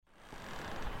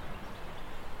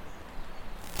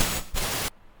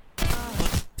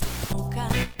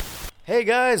Hey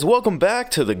guys, welcome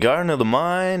back to the Garden of the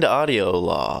Mind audio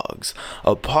logs,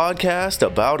 a podcast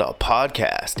about a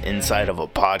podcast inside of a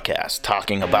podcast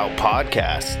talking about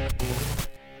podcasts.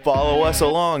 Follow us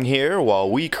along here while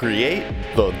we create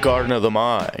the Garden of the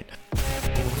Mind.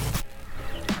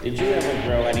 Did you ever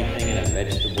grow anything in a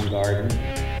vegetable garden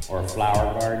or a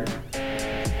flower garden?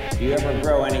 Do you ever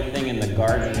grow anything in the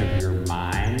garden of your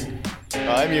mind?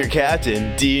 I'm your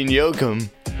captain, Dean Yoakum.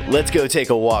 Let's go take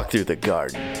a walk through the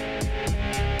garden.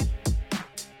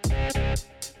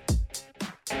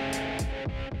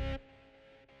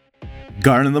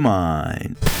 Garden of the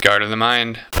Mind. Garden of the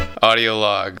Mind. Audio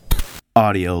log.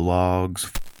 Audio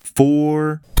logs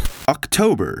for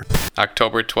October.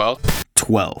 October 12th,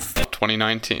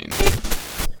 2019.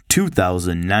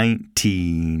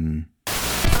 2019.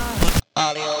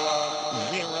 Audio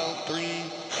log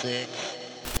 036.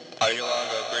 Audio log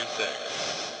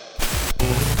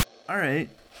 036. Alright.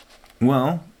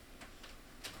 Well,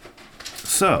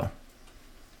 so,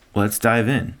 let's dive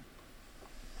in.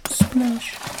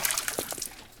 Splash.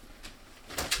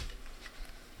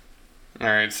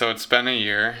 Alright, so it's been a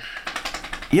year.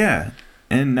 Yeah,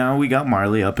 and now we got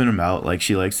Marley up and about like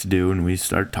she likes to do, and we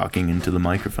start talking into the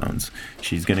microphones.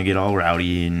 She's going to get all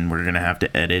rowdy, and we're going to have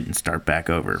to edit and start back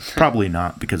over. Probably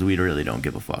not, because we really don't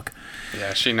give a fuck.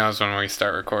 Yeah, she knows when we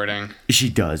start recording. She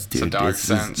does, dude. It's a dark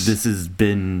sense. This has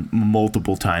been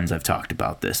multiple times I've talked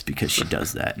about this because she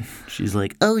does that. She's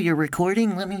like, oh, you're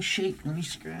recording? Let me shake, let me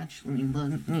scratch, let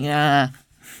me... Yeah.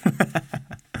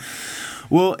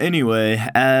 Well, anyway,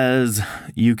 as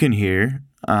you can hear,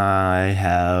 I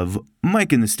have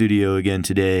Mike in the studio again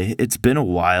today. It's been a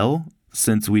while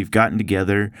since we've gotten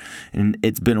together, and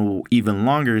it's been even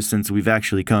longer since we've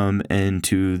actually come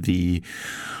into the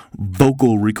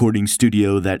vocal recording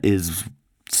studio that is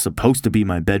supposed to be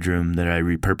my bedroom that I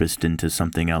repurposed into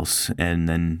something else. And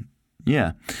then,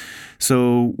 yeah.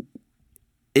 So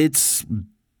it's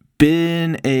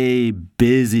been a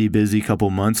busy couple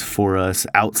months for us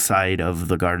outside of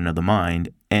the Garden of the Mind,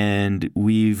 and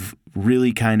we've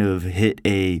really kind of hit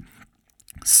a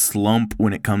slump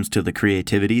when it comes to the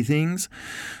creativity things.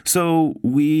 So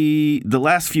the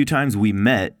last few times we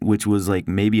met, which was like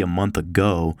maybe a month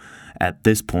ago at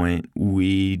this point,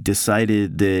 I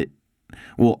decided that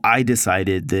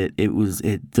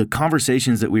the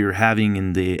conversations that we were having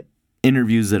in the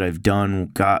interviews that I've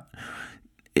done got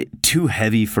too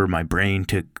heavy for my brain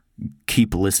to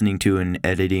keep listening to and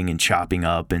editing and chopping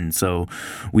up. And so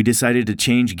we decided to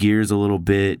change gears a little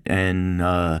bit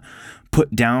and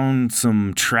put down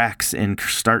some tracks and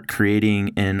start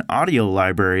creating an audio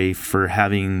library for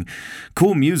having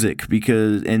cool music,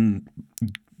 and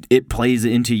it plays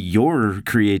into your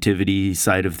creativity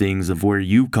side of things of where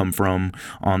you come from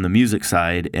on the music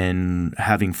side and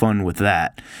having fun with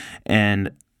that.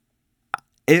 And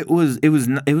it was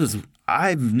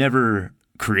I've never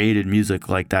created music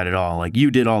like that at all. Like,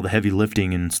 you did all the heavy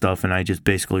lifting and stuff, and I just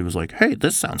basically was like, hey,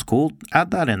 this sounds cool,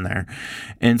 add that in there.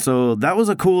 And so that was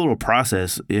a cool little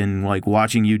process in like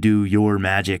watching you do your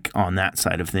magic on that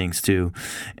side of things too.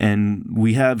 And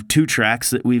we have 2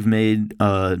 tracks that we've made,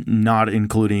 not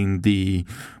including the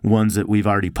ones that we've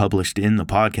already published in the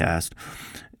podcast.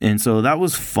 And so that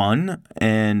was fun,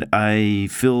 and I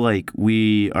feel like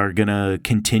we are going to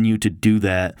continue to do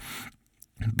that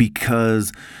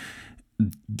because,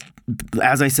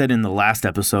 as I said in the last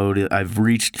episode, I've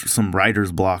reached some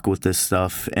writer's block with this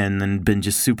stuff and then been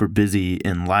just super busy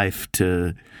in life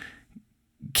to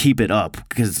keep it up.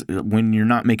 Because when you're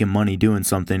not making money doing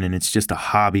something and it's just a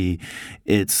hobby,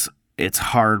 it's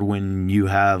hard when you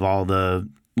have all the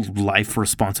life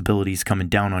responsibilities coming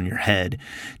down on your head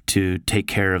to take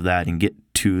care of that and get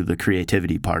to the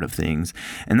creativity part of things.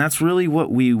 And that's really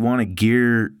what we want to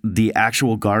gear the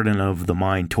actual Garden of the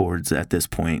Mind towards at this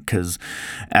point, because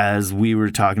as we were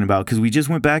talking about, because we just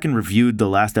went back and reviewed the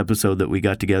last episode that we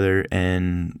got together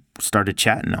and started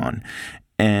chatting on,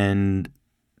 and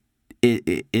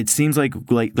it seems like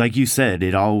you said,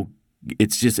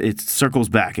 it circles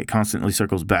back, it constantly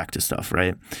circles back to stuff,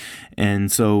 right?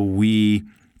 And so we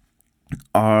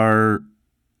are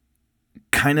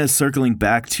kind of circling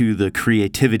back to the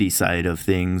creativity side of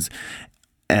things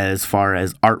as far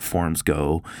as art forms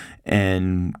go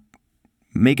and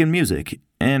making music.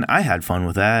 And I had fun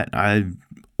with that. I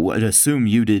would assume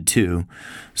you did too.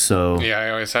 So yeah, I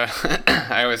always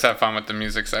have fun with the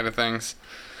music side of things.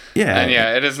 Yeah. And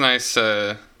yeah, it is nice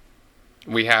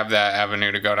we have that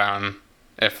avenue to go down.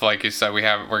 If, like you said,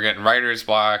 we're getting writer's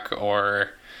block, or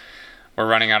we're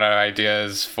running out of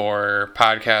ideas for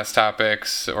podcast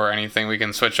topics or anything, we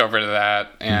can switch over to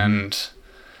that and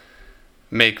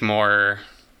make more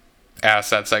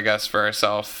assets, I guess, for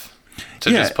ourselves. to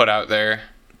just put out there.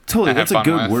 Totally, and have that's a fun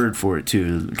good with. word for it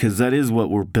too, because that is what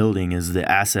we're building, is the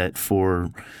asset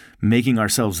for making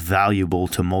ourselves valuable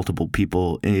to multiple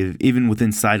people, even within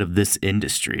inside of this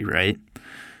industry, right?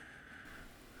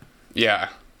 Yeah.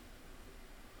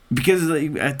 Because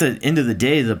like, at the end of the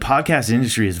day, the podcast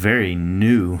industry is very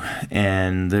new,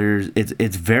 and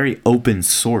it's very open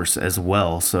source as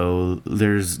well. So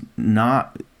there's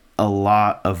not a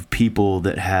lot of people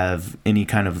that have any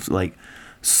kind of like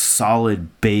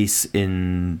solid base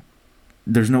in.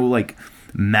 There's no like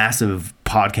massive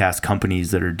podcast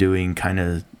companies that are doing kind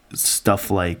of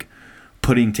stuff like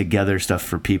putting together stuff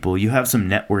for people. You have some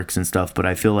networks and stuff, but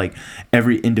I feel like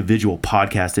every individual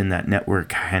podcast in that network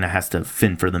kind of has to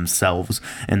fend for themselves,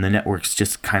 and the networks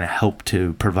just kind of help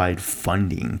to provide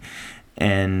funding,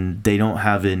 and they don't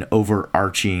have an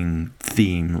overarching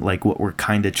theme like what we're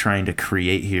kind of trying to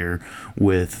create here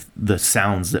with the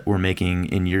sounds that we're making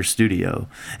in your studio.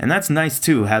 And that's nice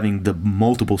too, having the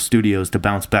multiple studios to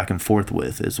bounce back and forth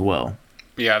with as well.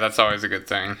 Yeah, that's always a good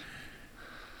thing.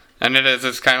 And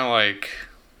it's kind of like,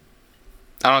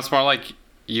 I don't know, it's more like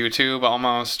YouTube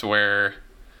almost, where,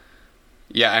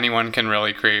 yeah, anyone can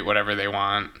really create whatever they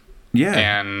want. Yeah.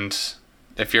 And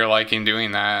if you're liking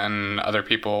doing that and other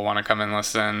people want to come and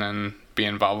listen and be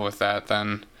involved with that,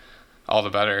 then all the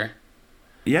better.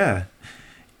 Yeah.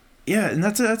 Yeah, and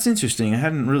that's interesting. I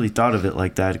hadn't really thought of it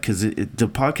like that, because the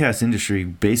podcast industry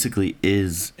basically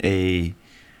is a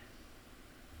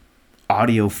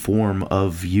audio form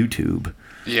of YouTube.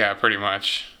 Yeah, pretty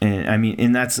much. And I mean,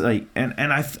 and that's like, and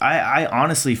I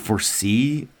honestly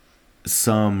foresee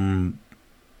some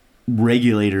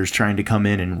regulators trying to come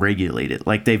in and regulate it,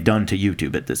 like they've done to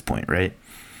YouTube at this point, right?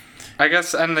 I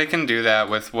guess, and they can do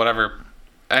that with whatever,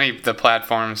 the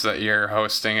platforms that you're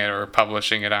hosting it or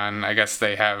publishing it on. I guess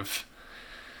they have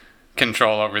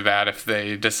control over that if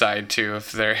they decide to.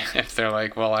 If they're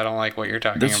like, well, I don't like what you're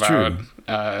talking That's about.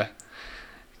 true.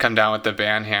 Come down with the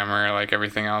ban hammer like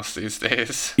everything else these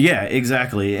days. Yeah,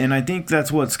 exactly. And I think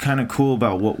that's what's kind of cool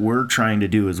about what we're trying to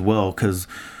do as well, because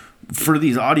for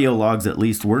these audio logs, at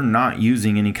least, we're not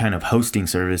using any kind of hosting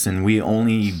service, and we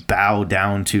only bow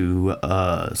down to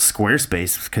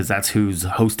Squarespace, because that's who's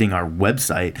hosting our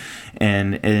website.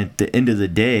 And at the end of the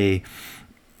day,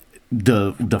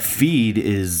 the feed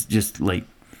is just like,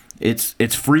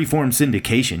 it's free-form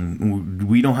syndication.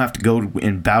 We don't have to go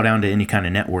and bow down to any kind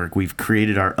of network. We've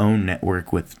created our own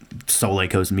network with Soul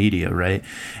Lake Coast Media, right?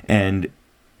 And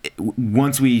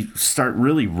once we start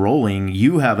really rolling,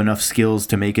 you have enough skills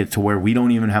to make it to where we don't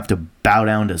even have to bow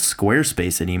down to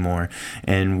Squarespace anymore,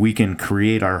 and we can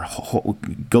create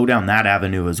go down that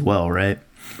avenue as well, right?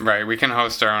 Right, we can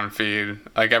host our own feed.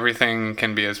 Like, everything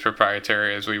can be as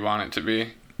proprietary as we want it to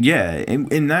be. Yeah,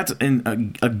 and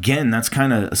again, that's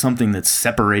kind of something that's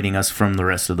separating us from the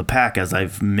rest of the pack, as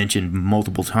I've mentioned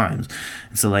multiple times.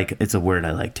 So, like, it's a word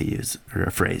I like to use, or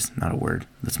a phrase, not a word.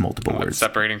 That's multiple words.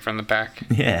 Separating from the pack.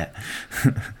 Yeah.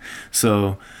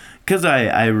 So, because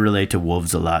I relate to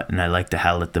wolves a lot, and I like to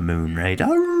howl at the moon, right?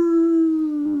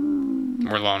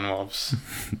 We're lone wolves.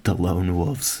 The lone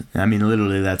wolves. I mean,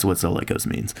 literally, that's what Soul Lake Coast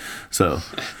means. So.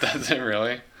 Does it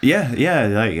really? Yeah.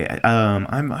 Like, I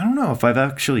don't know if I've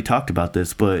actually talked about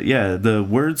this, but yeah, the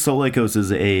word Soul Lake Coast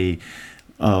is a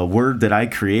word that I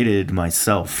created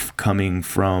myself, coming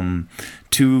from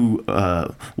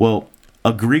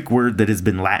a Greek word that has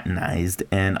been Latinized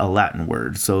and a Latin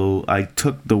word. So I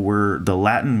took the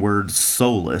Latin word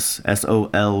solus,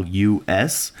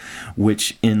 S-O-L-U-S,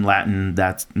 which in Latin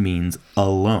that means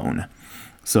alone.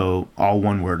 So all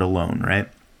one word, alone, right?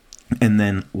 And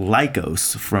then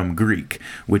Lycos from Greek,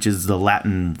 which is the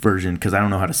Latin version, because I don't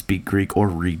know how to speak Greek or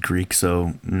read Greek,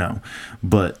 so no.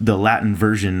 But the Latin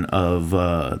version of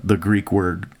the Greek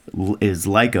word is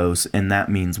Lycos, and that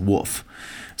means wolf.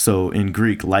 So in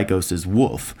Greek, Lycos is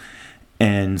wolf.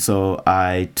 And so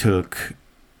I took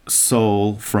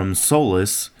soul from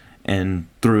solus and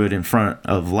threw it in front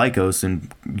of Lycos,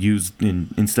 and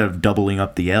instead of doubling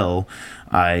up the L,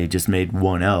 I just made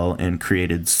one L and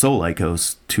created Soul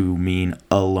Lycos to mean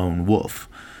a lone wolf.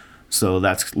 So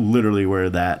that's literally where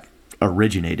that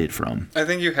originated from. I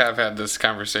think you have had this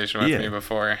conversation with me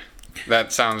before.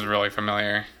 That sounds really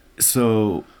familiar.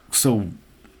 So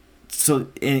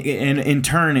in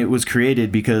turn, it was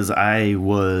created because I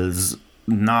was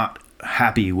not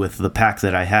happy with the pack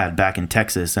that I had back in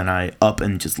Texas, and I up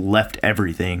and just left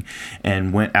everything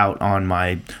and went out on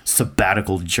my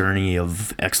sabbatical journey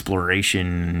of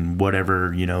exploration,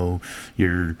 whatever,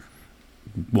 your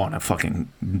want to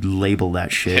fucking label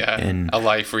that shit. Yeah, And a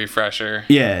life refresher.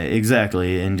 yeah,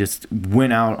 exactly. And just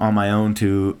went out on my own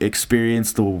to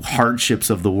experience the hardships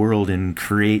of the world and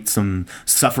create some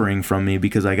suffering from me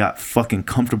because I got fucking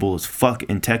comfortable as fuck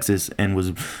in Texas and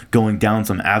was going down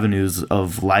some avenues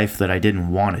of life that I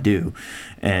didn't want to do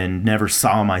and never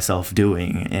saw myself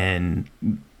doing. And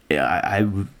I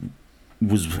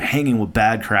was hanging with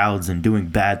bad crowds and doing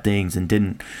bad things and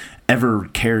didn't ever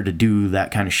care to do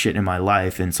that kind of shit in my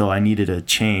life. And so I needed a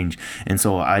change. And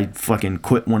so I fucking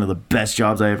quit one of the best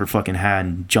jobs I ever fucking had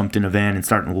and jumped in a van and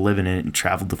started living in it and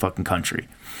traveled the fucking country.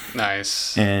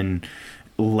 Nice. And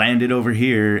landed over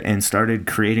here and started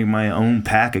creating my own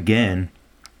pack again.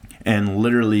 And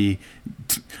literally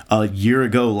a year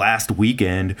ago last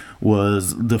weekend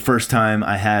was the first time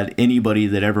I had anybody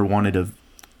that ever wanted to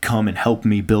come and help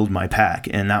me build my pack,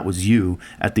 and that was you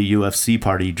at the UFC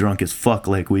party, drunk as fuck,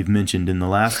 like we've mentioned in the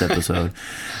last episode.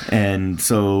 And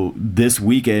so this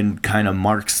weekend kind of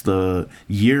marks the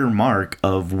year mark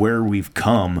of where we've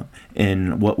come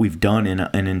and what we've done in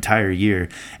an entire year.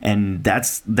 And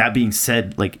that being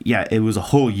said, like, yeah, it was a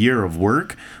whole year of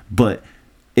work, but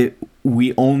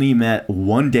we only met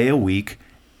one day a week,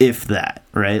 if that,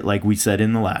 right? Like we said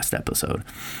in the last episode.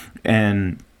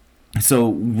 And so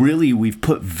really we've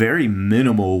put very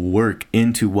minimal work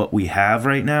into what we have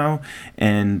right now,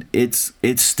 and it's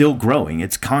still growing.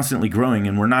 It's constantly growing,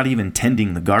 and we're not even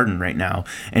tending the garden right now.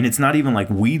 And it's not even like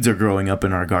weeds are growing up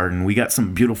in our garden. We got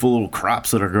some beautiful little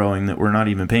crops that are growing that we're not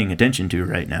even paying attention to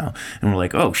right now. And we're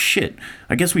like, oh shit,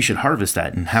 I guess we should harvest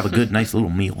that and have a good nice little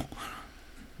meal.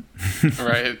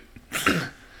 Right.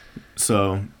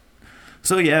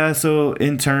 So yeah, so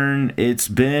in turn, it's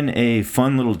been a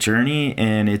fun little journey,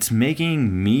 and it's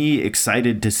making me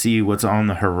excited to see what's on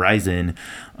the horizon,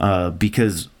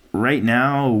 because right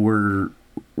now we're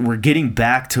getting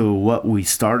back to what we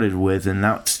started with, and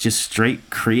that's just straight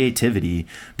creativity,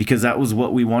 because that was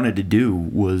what we wanted to do,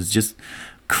 was just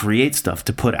create stuff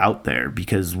to put out there,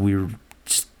 because we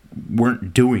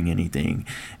weren't doing anything,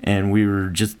 and we were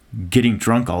just getting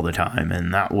drunk all the time,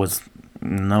 and that was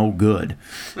no good.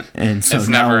 And so it's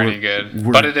now never any good,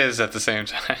 but it is at the same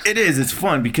time. It is. It's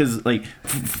fun because, like,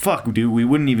 fuck, dude, we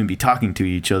wouldn't even be talking to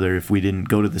each other if we didn't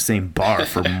go to the same bar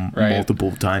for Right.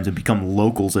 multiple times and become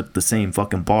locals at the same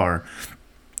fucking bar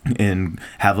and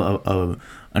have a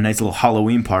nice little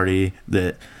Halloween party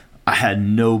that I had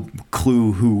no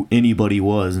clue who anybody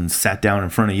was, and sat down in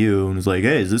front of you and was like,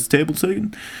 hey, is this table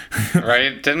taken?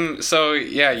 Right?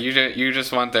 You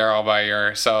just went there all by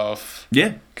yourself.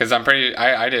 Yeah. Because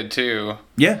I did too.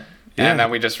 Yeah. And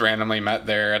then we just randomly met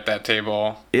there at that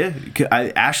table. Yeah,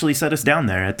 Ashley set us down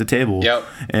there at the table. Yep.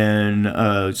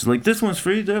 And she's like, this one's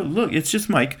free. Look, it's just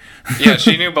Mike. Yeah,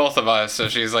 she knew both of us, so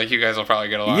she's like, you guys will probably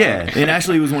get along. Yeah, and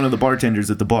Ashley was one of the bartenders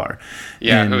at the bar.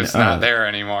 Yeah, and, who's not there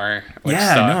anymore. Which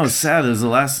yeah, sucks. no, it's sad. It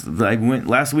was I went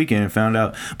last weekend and found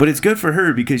out. But it's good for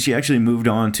her because she actually moved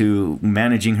on to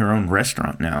managing her own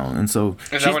restaurant now. And so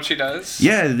Is that what she does?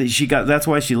 Yeah, that's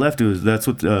why she left. That's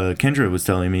what Kendra was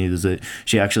telling me, is that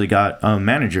she actually got a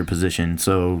manager position.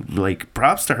 So, like,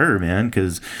 props to her, man,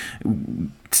 because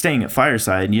staying at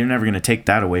Fireside, you're never going to take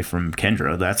that away from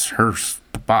Kendra. That's her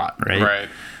spot, right? Right.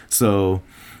 So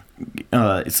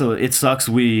it sucks.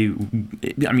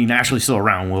 Ashley's still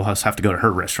around. We'll just have to go to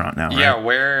her restaurant now, right? Yeah,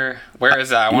 where is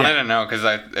that? I wanted to know because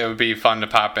it would be fun to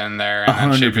pop in there.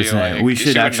 And then she'd be 100%. like, We should she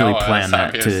would actually know plan us,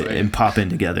 that obviously. and pop in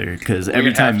together, because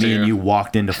every time have me to. and you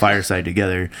walked into Fireside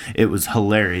together, it was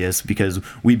hilarious because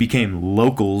we became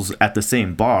locals at the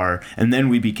same bar, and then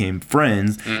we became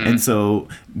friends. Mm-hmm. And so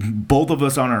both of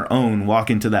us on our own walk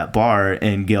into that bar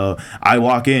and go, I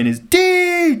walk in, it's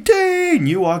Dean,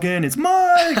 you walk in, it's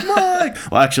Mike.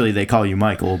 Well, actually they call you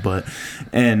Michael, but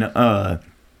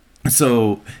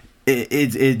so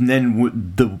it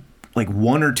then the like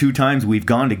one or two times we've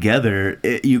gone together,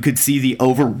 you could see the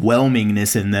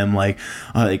overwhelmingness in them. Like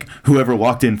whoever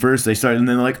walked in first, they started, and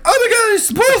then they're like, oh my god,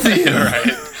 it's both of you.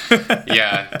 Right.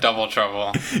 Yeah, double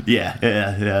trouble. Yeah,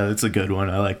 that's a good one.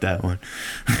 I like that one.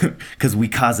 Because we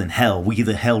causing hell. We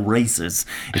the hell racers.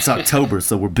 It's October,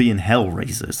 so we're being hell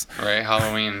racers. Right,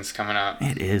 Halloween's coming up.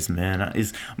 It is, man.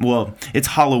 It's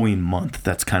Halloween month.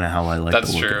 That's kind of how I like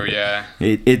That's to look true, at it. yeah.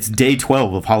 It's day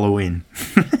 12 of Halloween.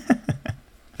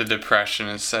 The depression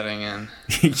is setting in.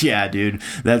 Yeah, dude.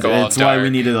 That's why we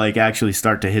need to like actually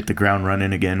start to hit the ground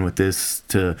running again with this,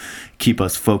 to keep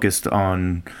us focused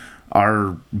on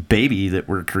our baby that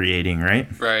we're creating,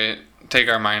 right? Right. Take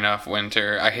our mind off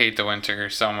winter. I hate the winter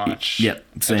so much. Yep,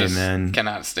 same, I just man.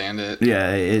 Cannot stand it.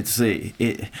 Yeah,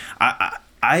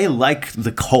 I like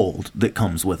the cold that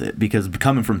comes with it, because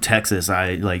coming from Texas,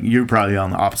 you're probably on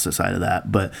the opposite side of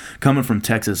that, but coming from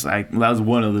Texas, that was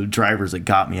one of the drivers that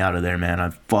got me out of there, man.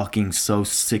 I'm fucking so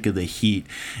sick of the heat,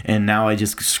 and now I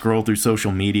just scroll through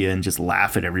social media and just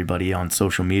laugh at everybody on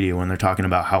social media when they're talking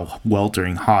about how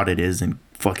weltering hot it is in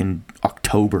fucking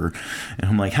October, and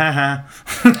I'm like, haha.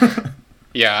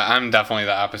 Yeah, I'm definitely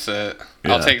the opposite.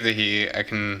 Yeah. I'll take the heat. I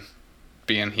can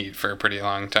be in heat for a pretty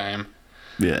long time.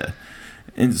 Yeah.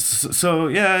 And so,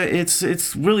 yeah,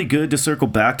 it's really good to circle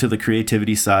back to the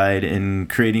creativity side and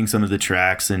creating some of the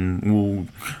tracks, and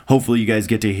hopefully you guys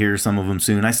get to hear some of them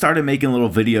soon. I started making little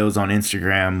videos on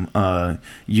Instagram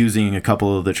using a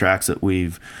couple of the tracks that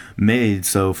we've made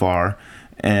so far,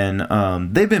 and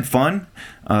they've been fun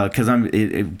because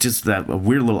just that a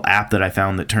weird little app that I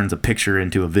found that turns a picture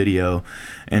into a video,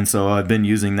 and so I've been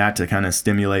using that to kind of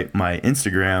stimulate my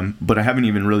Instagram, but I haven't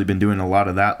even really been doing a lot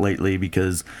of that lately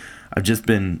because I've just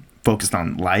been focused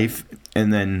on life,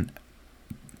 and then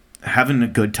having a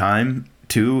good time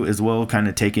too as well, kind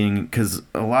of taking, because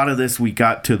a lot of this, we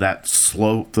got to that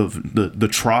slope of the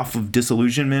trough of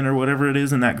disillusionment or whatever it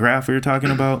is in that graph we were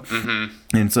talking about. Mm-hmm.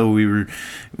 And so we were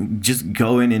just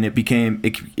going, and it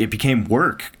became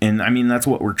work, and I mean that's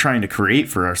what we're trying to create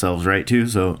for ourselves, right, too.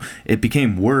 So it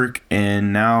became work,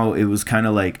 and now it was kind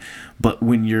of like, but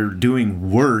when you're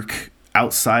doing work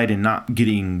outside and not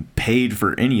getting paid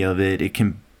for any of it, it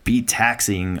can be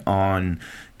taxing on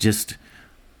just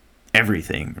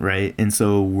everything, right? And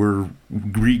so we're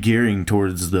re-gearing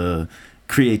towards the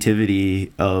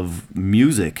creativity of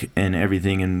music and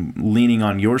everything, and leaning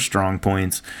on your strong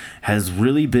points has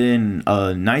really been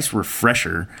a nice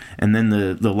refresher. And then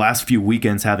the last few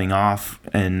weekends having off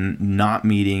and not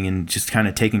meeting and just kind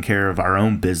of taking care of our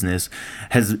own business,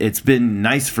 it's been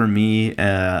nice for me.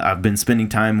 I've been spending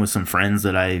time with some friends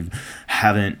that I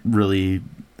haven't really,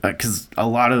 because a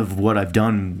lot of what I've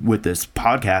done with this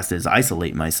podcast is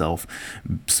isolate myself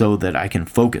so that I can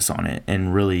focus on it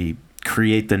and really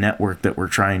create the network that we're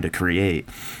trying to create.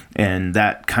 And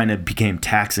that kind of became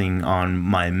taxing on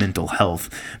my mental health,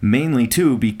 mainly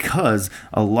too because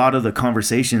a lot of the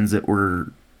conversations that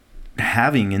we're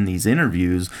having in these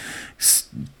interviews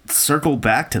circle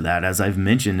back to that, as I've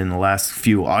mentioned in the last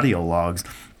few audio logs.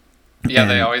 Yeah,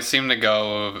 they always seem to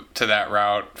go to that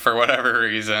route for whatever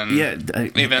reason. Yeah,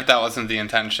 even if that wasn't the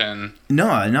intention.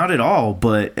 No, not at all.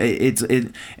 But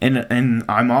and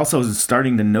I'm also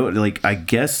starting to note, like, I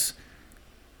guess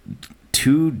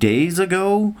 2 days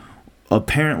ago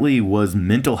apparently was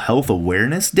Mental Health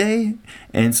Awareness Day,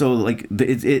 and so like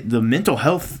the mental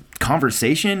health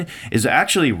conversation is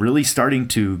actually really starting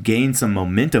to gain some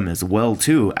momentum as well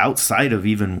too, outside of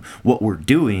even what we're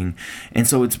doing. And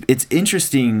so it's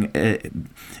interesting,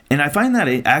 and I find that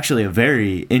actually a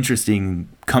very interesting,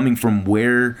 coming from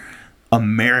where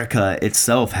America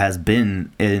itself has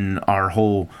been in our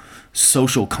whole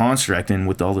social construct and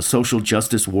with all the social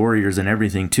justice warriors and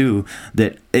everything too,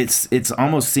 that it's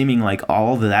almost seeming like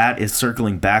all of that is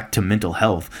circling back to mental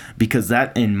health, because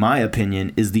that, in my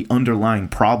opinion, is the underlying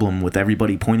problem with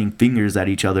everybody pointing fingers at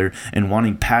each other and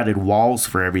wanting padded walls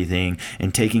for everything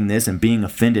and taking this and being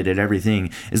offended at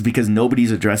everything, is because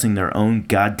nobody's addressing their own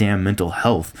goddamn mental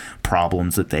health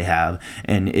problems that they have,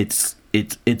 and it's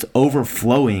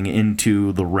overflowing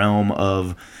into the realm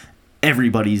of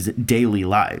everybody's daily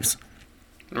lives.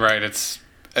 Right.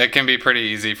 It can be pretty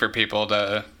easy for people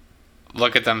to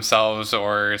look at themselves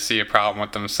or see a problem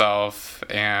with themselves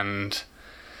and,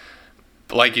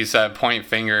 like you said, point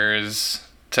fingers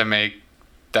to make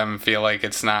them feel like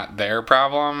it's not their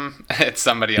problem, it's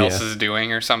somebody else's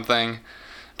doing or something.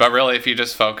 But really, if you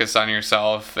just focus on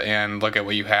yourself and look at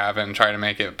what you have and try to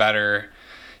make it better,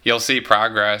 you'll see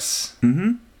progress.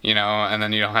 Mm-hmm. And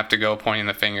then you don't have to go pointing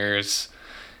the fingers.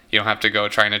 You don't have to go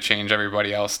trying to change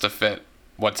everybody else to fit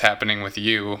what's happening with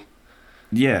you.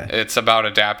 Yeah. It's about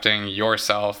adapting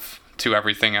yourself to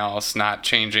everything else, not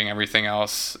changing everything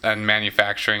else and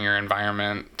manufacturing your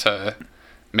environment to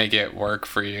make it work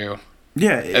for you.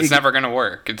 Yeah. It's never going to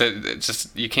work. It's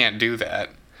just, you can't do that.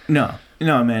 No,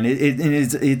 man.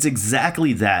 It's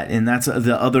exactly that. And that's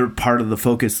the other part of the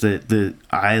focus that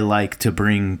I like to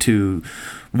bring to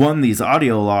these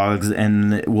audio logs,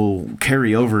 and it will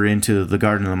carry over into the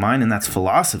Garden of the Mind, and that's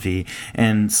philosophy.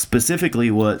 And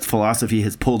specifically what philosophy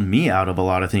has pulled me out of a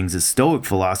lot of things is Stoic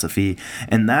philosophy.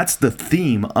 And that's the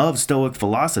theme of Stoic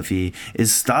philosophy,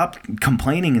 is stop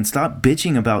complaining and stop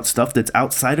bitching about stuff that's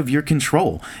outside of your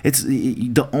control. It's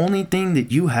the only thing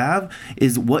that you have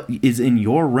is what is in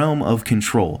your realm of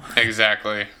control.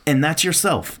 Exactly. And that's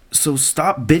yourself. So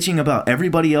stop bitching about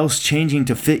everybody else changing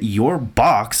to fit your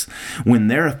box when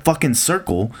they're a fucking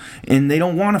circle and they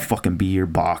don't want to fucking be your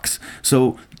box.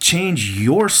 So change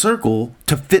your circle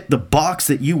to fit the box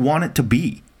that you want it to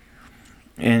be.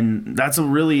 And that's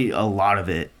really a lot of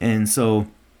it. And so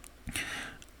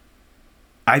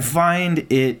I find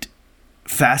it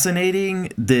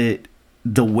fascinating that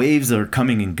the waves are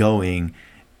coming and going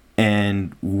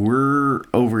and we're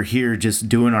over here just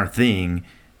doing our thing.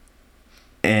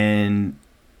 And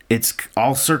it's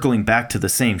all circling back to the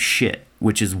same shit,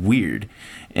 which is weird.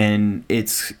 And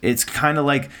it's kind of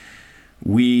like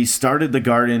we started the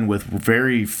garden with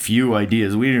very few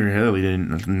ideas. We really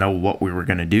didn't know what we were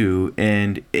going to do.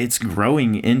 And it's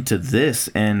growing into this.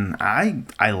 And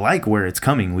I like where it's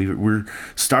coming. We're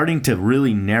starting to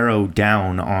really narrow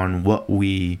down on what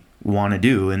we want to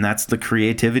do, and that's the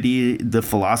creativity, the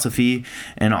philosophy,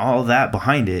 and all that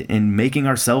behind it, and making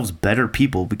ourselves better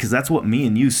people, because that's what me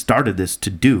and you started this to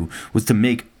do, was to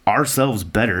make ourselves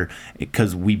better,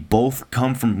 because we both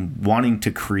come from wanting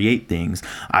to create things.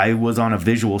 I was on a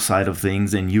visual side of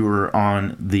things and you were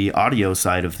on the audio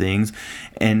side of things,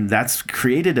 and that's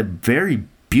created a very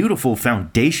beautiful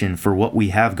foundation for what we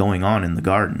have going on in the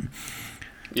garden.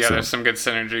 Yeah, so there's some good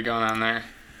synergy going on there.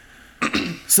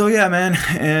 So yeah, man,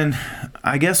 and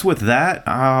I guess with that,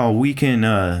 we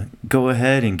can go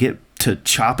ahead and get to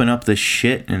chopping up this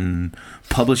shit and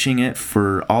publishing it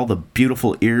for all the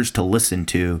beautiful ears to listen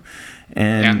to.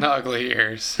 And the ugly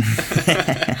ears.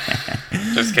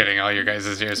 Just kidding, all your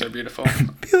guys' ears are beautiful.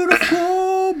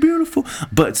 Beautiful.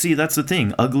 But see, that's the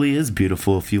thing. Ugly is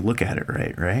beautiful if you look at it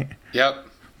right? Yep.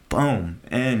 Boom.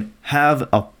 And have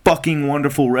a fucking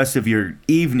wonderful rest of your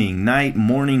evening, night,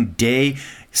 morning, day,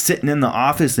 sitting in the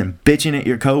office and bitching at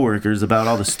your coworkers about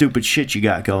all the stupid shit you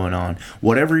got going on.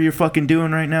 Whatever you're fucking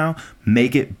doing right now,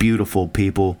 make it beautiful,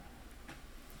 people.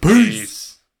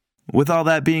 Peace. With all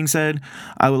that being said,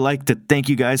 I would like to thank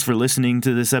you guys for listening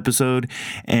to this episode,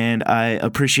 and I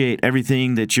appreciate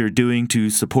everything that you're doing to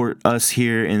support us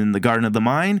here in the Garden of the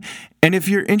Mind. And if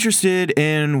you're interested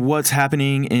in what's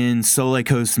happening in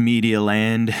Soleikos Media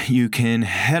Land, you can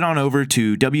head on over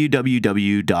to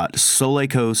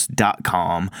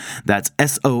www.soleikos.com. That's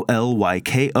SOLYKOS.com.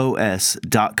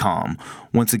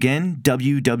 Once again,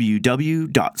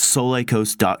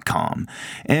 www.soleikos.com.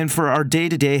 And for our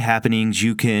day-to-day happenings,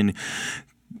 you can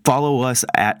follow us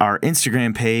at our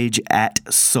Instagram page at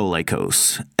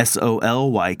Soleikos,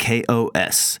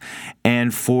 SOLYKOS.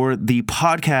 And for the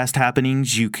podcast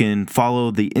happenings, you can follow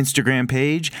the Instagram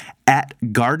page at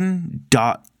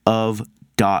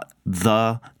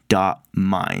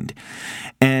garden.of.the.mind.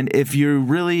 And if you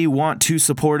really want to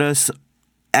support us,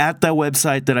 at the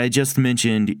website that I just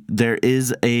mentioned, there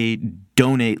is a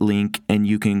donate link, and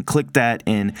you can click that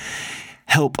and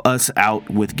help us out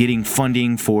with getting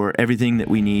funding for everything that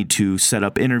we need to set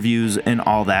up interviews and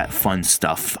all that fun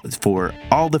stuff for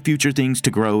all the future things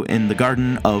to grow in the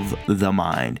Garden of the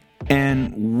Mind.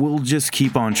 And we'll just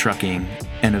keep on trucking,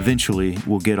 and eventually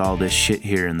we'll get all this shit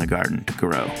here in the garden to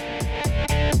grow.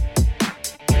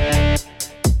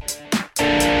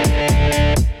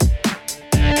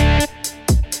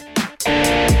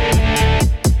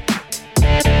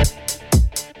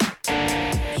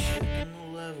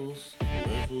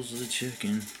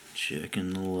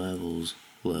 Checking the levels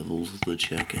the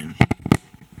checking.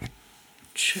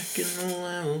 Checking the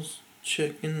levels,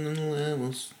 checking the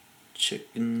levels,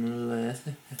 checking the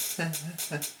levels.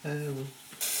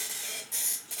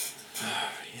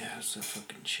 Oh, yeah, it's that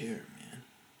fucking chair, man.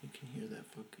 You can hear that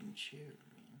fucking chair,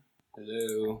 man.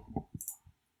 Hello.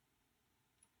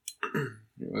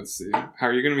 Let's see. How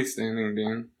are you going to be standing,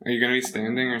 Dean? Are you going to be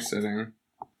standing or sitting?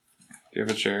 Do you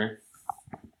have a chair?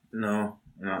 No,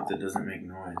 not that doesn't make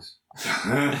noise. So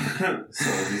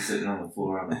I'll be sitting on the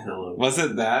floor on a pillow. Was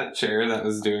it that chair that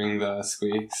was doing the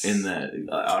squeaks? In the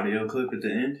audio clip at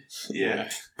the end? Yeah.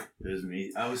 It was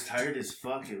me. I was tired as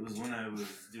fuck. It was when I was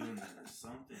doing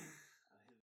something.